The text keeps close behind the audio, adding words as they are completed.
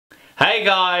Hey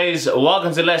guys,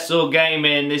 welcome to Let's Talk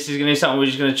Gaming. This is going to be something we're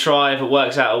just going to try. If it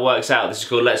works out, it works out. This is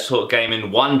called Let's Talk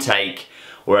Gaming One Take,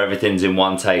 where everything's in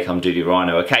one take. I'm Dudey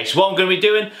Rhino. Okay, so what I'm going to be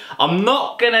doing, I'm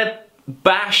not going to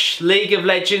bash League of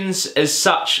Legends as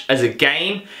such as a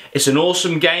game. It's an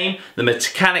awesome game. The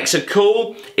mechanics are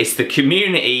cool. It's the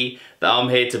community that I'm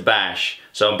here to bash.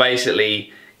 So I'm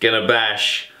basically going to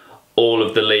bash all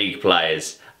of the League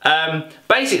players.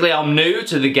 Basically I'm new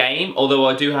to the game, although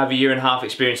I do have a year and a half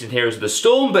experience in Heroes of the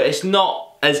Storm, but it's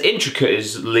not as intricate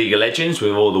as League of Legends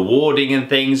with all the warding and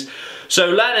things. So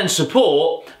learning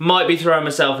support might be throwing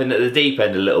myself in at the deep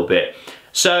end a little bit.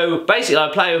 So basically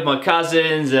I play with my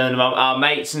cousins and our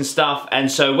mates and stuff, and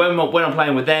so when I'm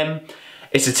playing with them,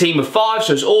 it's a team of 5,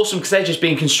 so it's awesome because they're just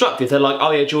being constructive. They're like,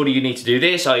 oh yeah, Geordie, you need to do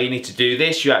this, oh you need to do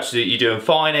this, you're doing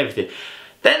fine, everything.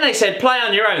 Then they said, play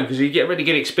on your own because you get really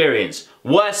good experience.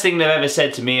 Worst thing they've ever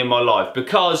said to me in my life,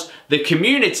 because the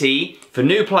community for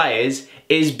new players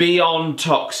is beyond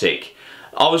toxic.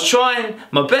 I was trying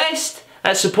my best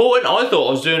at supporting, I thought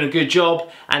I was doing a good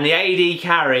job, and the AD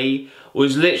carry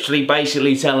was literally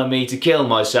basically telling me to kill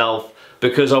myself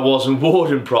because I wasn't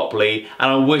warding properly,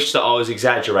 and I wish that I was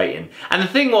exaggerating. And the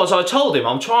thing was, I told him,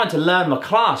 I'm trying to learn my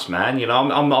class, man. You know,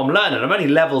 I'm learning. I'm only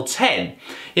level 10.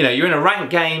 You know, you're in a ranked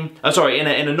game, in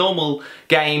a normal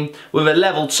game with a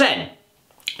level 10.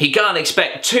 He can't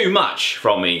expect too much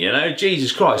from me, you know,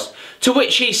 Jesus Christ. To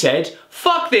which he said,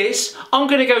 fuck this, I'm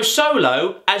gonna go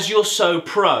solo as you're so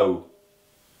pro.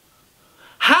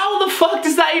 How the fuck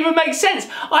does that even make sense?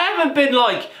 I haven't been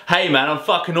like, hey man, I'm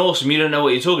fucking awesome, you don't know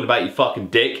what you're talking about, you fucking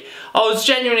dick. I was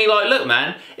genuinely like, look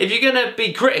man, if you're gonna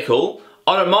be critical,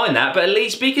 I don't mind that, but at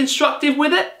least be constructive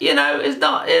with it. You know, it's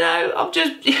not, you know, I'm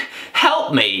just,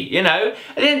 help me, you know.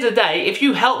 At the end of the day, if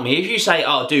you help me, if you say,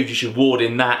 oh dude, you should ward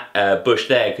in that bush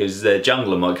there because the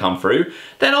jungler might come through,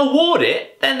 then I'll ward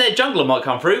it, then the jungler might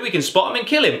come through, we can spot him and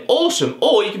kill him. Awesome.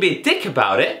 Or you can be a dick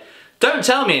about it. Don't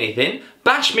tell me anything,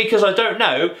 bash me because I don't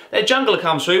know, their jungler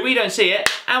comes through, we don't see it,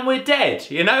 and we're dead,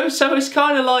 you know? So it's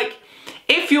kind of like,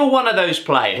 if you're one of those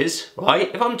players, right,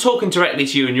 if I'm talking directly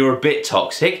to you and you're a bit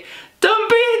toxic,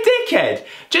 don't be a dickhead.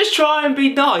 Just try and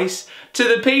be nice to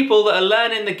the people that are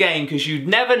learning the game, because you'd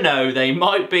never know, they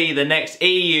might be the next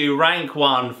EU rank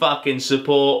 1 fucking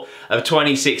support of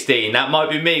 2016. That might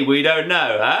be me, we don't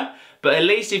know, huh? But at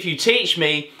least if you teach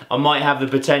me, I might have the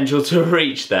potential to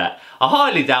reach that. I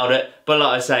highly doubt it, but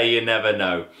like I say, you never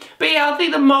know. But yeah, I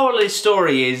think the moral of this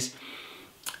story is,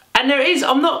 and there is,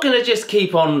 I'm not going to just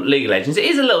keep on League of Legends, it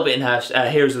is a little bit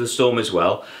in Heroes of the Storm as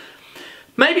well.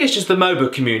 Maybe it's just the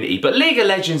MOBA community, but League of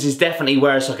Legends is definitely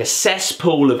where it's like a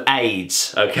cesspool of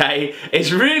AIDS, okay?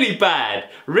 It's really bad,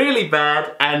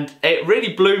 and it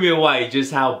really blew me away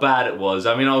just how bad it was.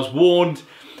 I mean, I was warned.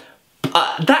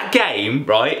 That game,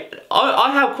 right,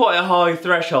 I have quite a high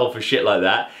threshold for shit like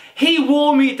that. He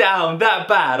wore me down that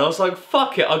bad. I was like,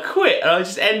 fuck it, I quit, and I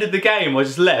just ended the game, I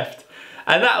just left.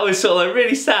 And that was sort of like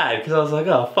really sad, because I was like,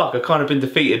 oh fuck, I've kind of been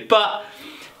defeated. But,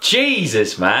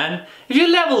 Jesus man, if you're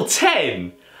level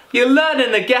 10, you're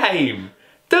learning the game,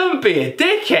 don't be a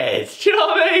dickhead, do you know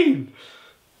what I mean?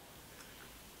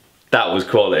 That was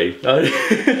quality.